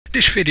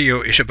This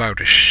video is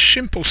about a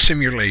simple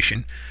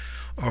simulation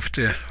of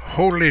the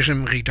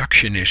Holism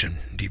Reductionism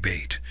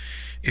debate.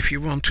 If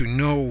you want to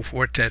know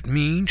what that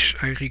means,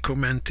 I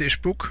recommend this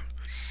book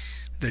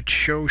that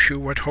shows you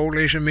what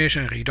holism is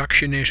and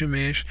reductionism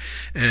is,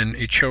 and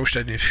it shows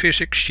that in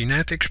physics,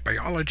 genetics,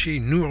 biology,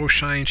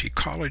 neuroscience,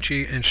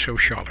 ecology and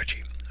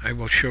sociology. I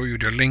will show you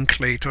the link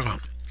later on.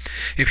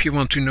 If you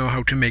want to know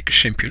how to make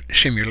a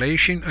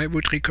simulation, I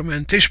would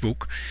recommend this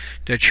book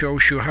that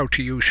shows you how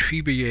to use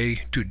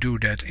VBA to do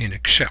that in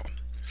Excel.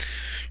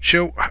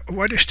 So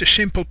what is the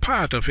simple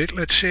part of it?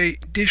 Let's say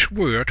this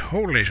word,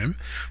 holism,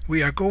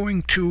 we are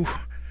going to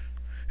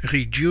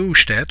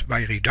reduce that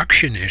by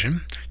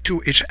reductionism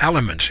to its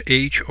elements,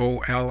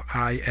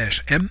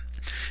 H-O-L-I-S-M,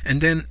 and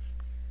then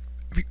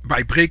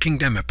by breaking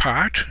them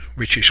apart,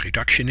 which is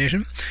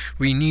reductionism,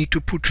 we need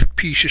to put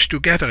pieces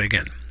together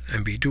again.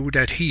 And we do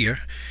that here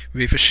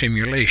with a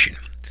simulation.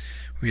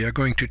 We are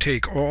going to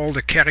take all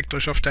the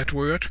characters of that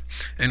word,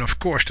 and of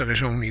course there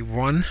is only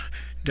one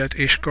that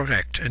is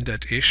correct, and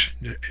that is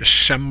the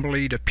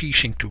assembly, the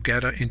piecing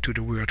together into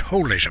the word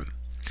holism.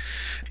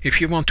 If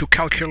you want to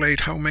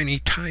calculate how many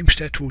times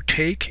that would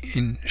take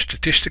in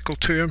statistical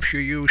terms, you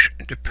use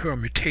the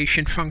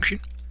permutation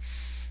function.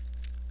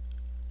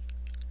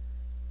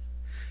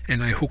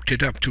 And I hooked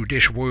it up to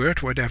this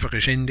word, whatever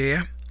is in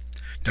there,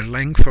 the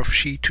length of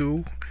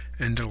C2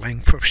 and the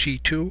length of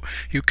C2.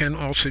 You can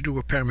also do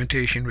a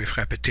permutation with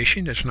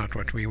repetition, that's not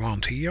what we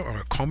want here, or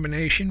a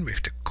combination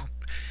with the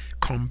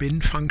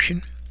combin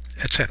function,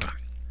 etc.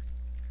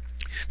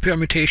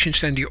 Permutations,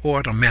 then the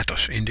order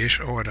matters. In this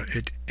order,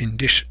 in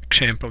this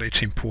example,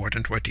 it's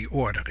important what the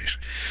order is.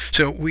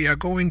 So we are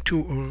going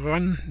to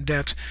run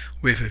that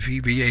with a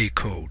VBA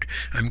code.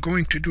 I'm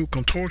going to do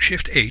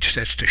Ctrl-Shift-H,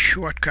 that's the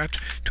shortcut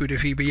to the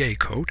VBA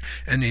code,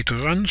 and it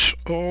runs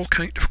all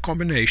kind of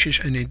combinations,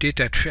 and it did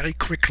that very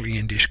quickly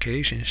in this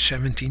case, in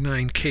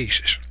 79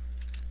 cases.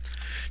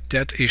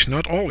 That is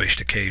not always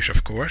the case,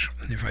 of course.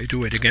 If I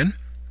do it again,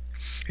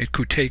 it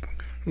could take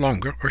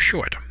longer or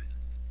shorter.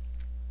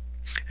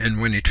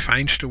 And when it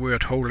finds the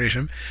word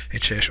holism,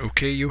 it says,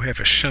 okay, you have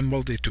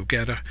assembled it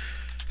together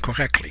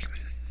correctly.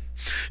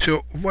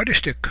 So what is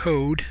the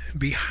code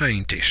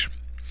behind this?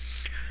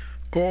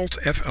 Alt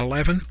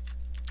F11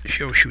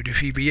 shows you the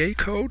VBA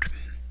code,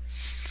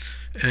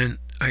 and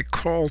I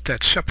called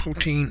that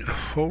subroutine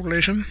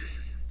holism.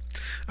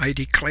 I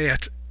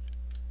declared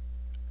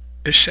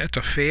a set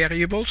of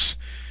variables.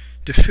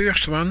 The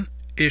first one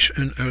is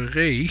an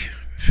array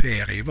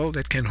variable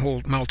that can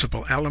hold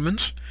multiple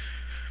elements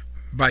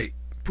by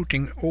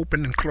putting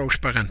open and close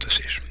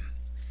parentheses.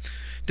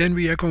 Then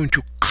we are going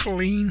to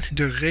clean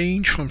the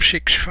range from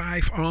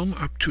 6.5 on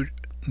up to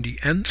the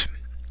end.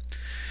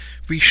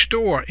 We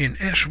store in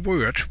S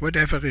word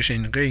whatever is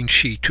in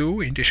range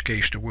C2, in this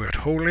case the word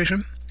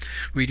holism.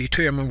 We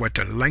determine what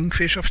the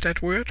length is of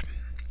that word.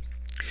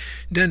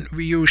 Then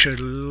we use a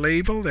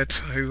label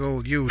that I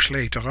will use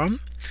later on.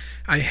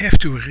 I have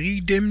to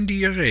redim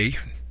the array.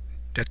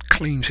 That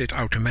cleans it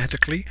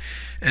automatically,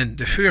 and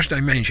the first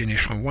dimension is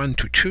from 1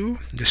 to 2,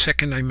 the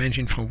second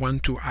dimension from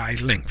 1 to I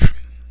length.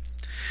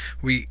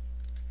 We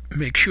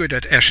make sure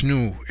that S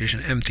new is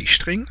an empty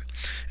string,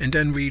 and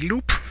then we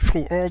loop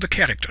through all the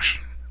characters.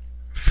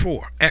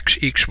 For x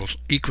equals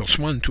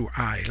 1 to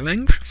I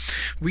length,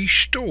 we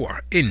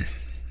store in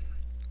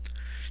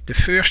the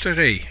first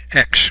array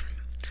x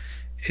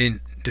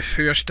in the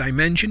first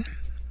dimension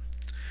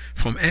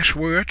from S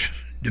word,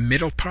 the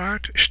middle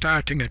part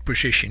starting at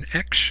position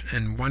x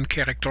and one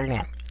character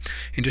long.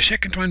 In the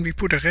second one we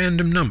put a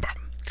random number,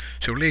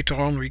 so later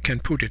on we can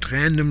put it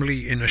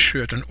randomly in a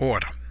certain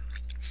order.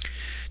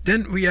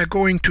 Then we are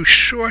going to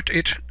sort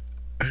it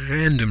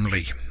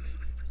randomly.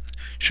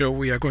 So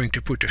we are going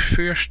to put the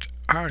first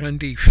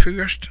R&D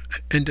first,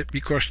 and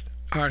because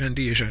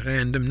R&D is a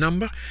random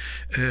number,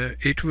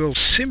 it will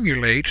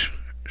simulate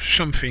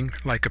something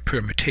like a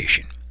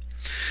permutation.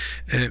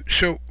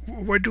 So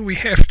what do we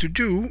have to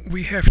do?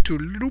 We have to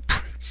loop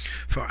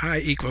for I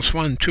equals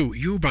 1 to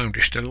U bound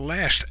is the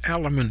last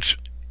element's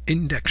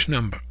index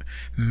number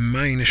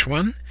minus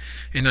 1,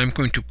 and I'm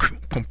going to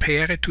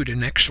compare it to the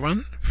next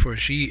one. For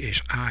Z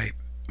is I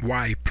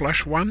y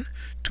plus 1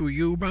 to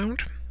U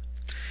bound.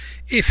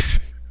 If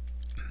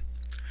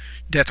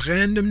that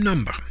random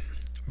number,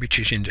 which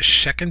is in the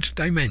second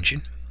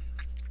dimension,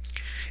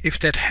 if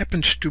that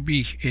happens to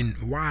be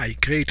in y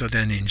greater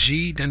than in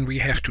z, then we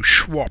have to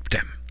swap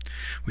them.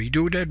 We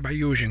do that by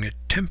using a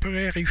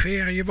temporary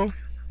variable.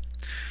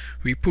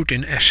 We put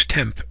in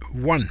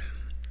stemp1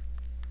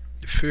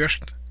 the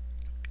first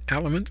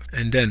element,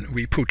 and then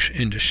we put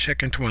in the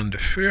second one the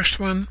first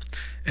one,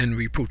 and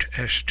we put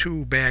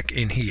s2 back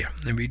in here,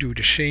 and we do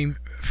the same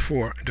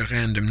for the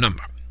random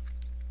number.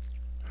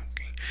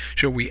 Okay.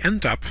 So we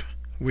end up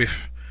with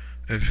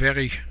a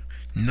very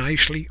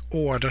nicely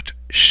ordered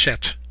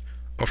set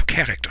of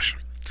characters,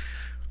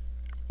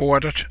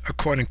 ordered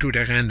according to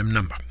their random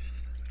number.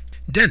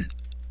 Then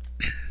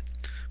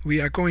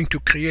we are going to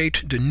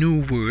create the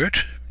new word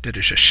that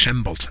is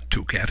assembled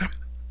together.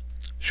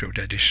 So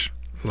that is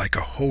like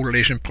a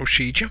holism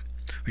procedure.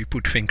 We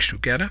put things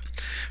together.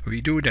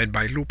 We do that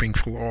by looping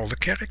through all the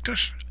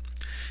characters.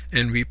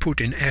 And we put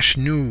in S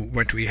new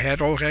what we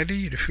had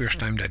already. The first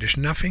time that is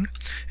nothing.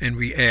 And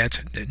we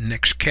add the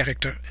next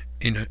character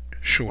in a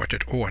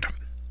sorted order.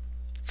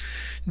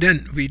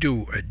 Then we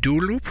do a do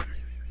loop.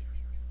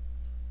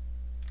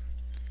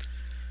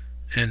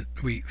 And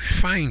we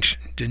find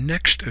the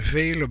next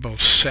available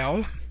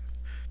cell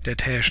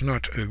that has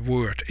not a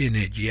word in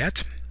it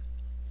yet.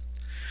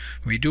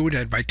 We do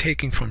that by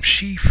taking from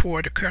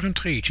C4 the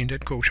current region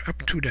that goes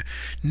up to the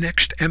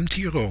next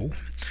empty row,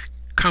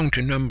 count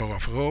the number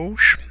of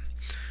rows,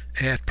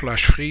 add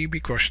 +3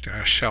 because there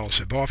are cells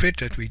above it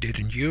that we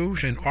didn't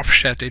use, and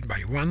offset it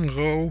by 1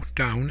 row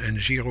down and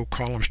 0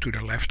 columns to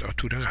the left or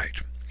to the right.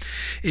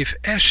 If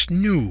S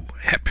new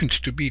happens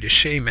to be the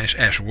same as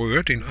S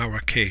word, in our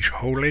case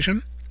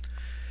Holism,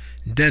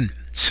 then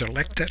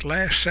select that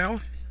last cell.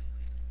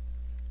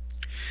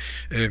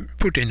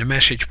 Put in the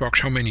message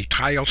box how many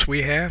trials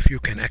we have. You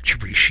can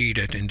actually see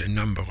that in the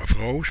number of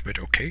rows, but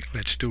okay,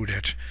 let's do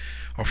that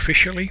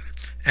officially.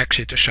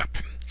 Exit the sub.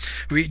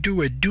 We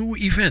do a do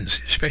event,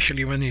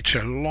 especially when it's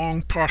a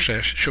long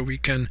process, so we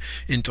can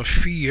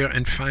interfere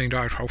and find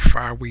out how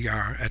far we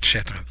are,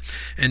 etc.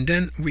 And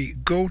then we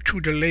go to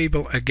the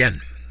label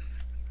again,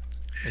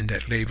 and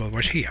that label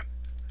was here.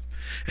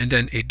 And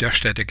then it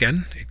does that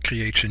again. It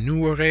creates a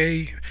new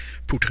array,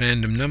 put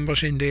random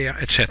numbers in there,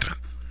 etc.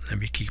 And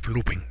we keep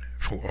looping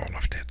through all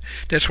of that.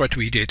 That's what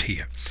we did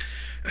here.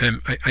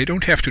 I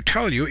don't have to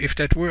tell you, if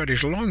that word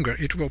is longer,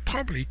 it will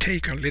probably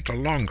take a little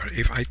longer.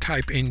 If I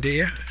type in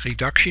there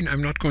reduction,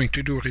 I'm not going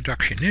to do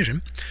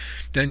reductionism,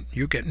 then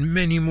you get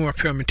many more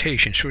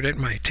permutations, so that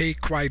might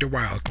take quite a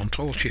while.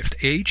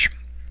 Control-Shift-H,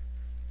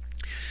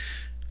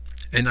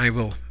 and I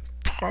will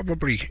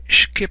probably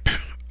skip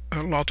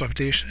a lot of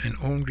this and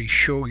only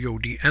show you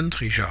the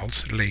end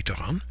result later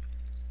on.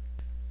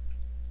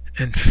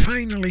 And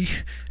finally,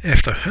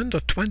 after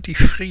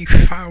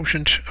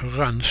 123,000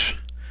 runs,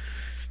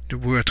 the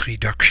word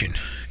reduction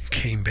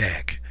came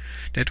back.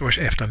 That was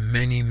after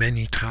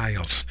many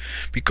trials.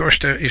 Because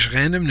there is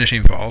randomness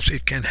involved,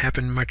 it can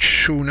happen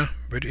much sooner,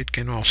 but it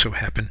can also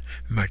happen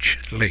much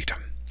later.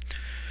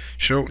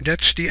 So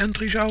that's the end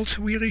result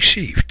we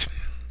received.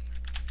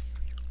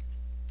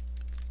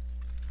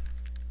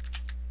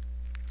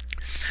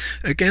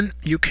 Again,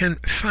 you can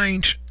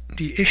find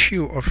the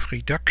issue of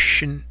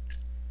reduction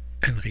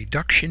and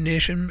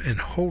reductionism and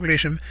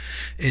holism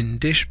in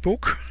this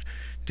book.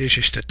 This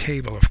is the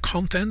table of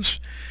contents.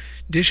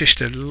 This is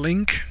the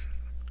link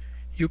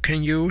you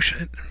can use.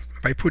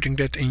 By putting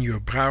that in your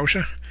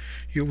browser,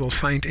 you will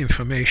find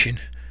information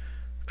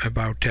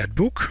about that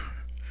book,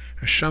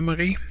 a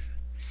summary,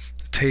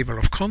 the table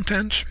of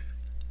contents,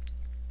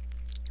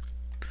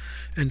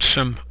 and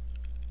some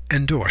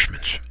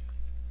endorsements.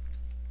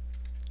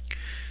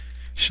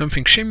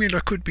 Something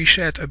similar could be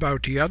said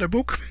about the other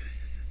book.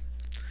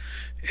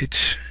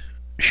 It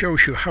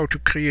shows you how to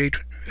create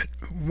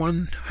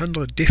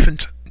 100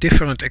 different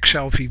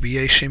Excel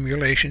VBA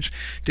simulations.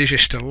 This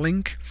is the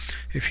link.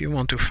 If you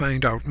want to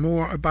find out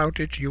more about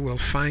it, you will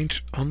find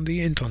on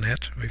the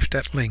internet with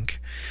that link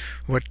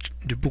what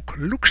the book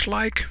looks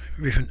like,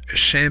 with a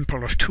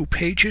sample of 2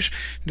 pages.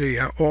 They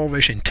are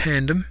always in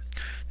tandem.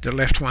 The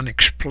left one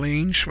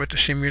explains what the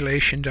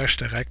simulation does,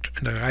 the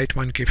right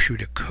one gives you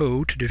the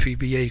code, the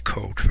VBA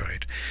code for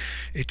it.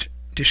 It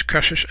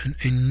discusses an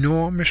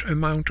enormous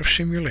amount of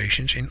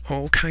simulations in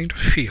all kinds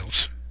of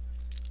fields.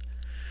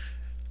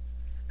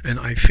 And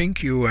I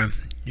think you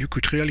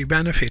could really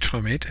benefit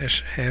from it,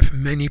 as have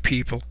many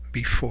people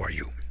before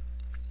you.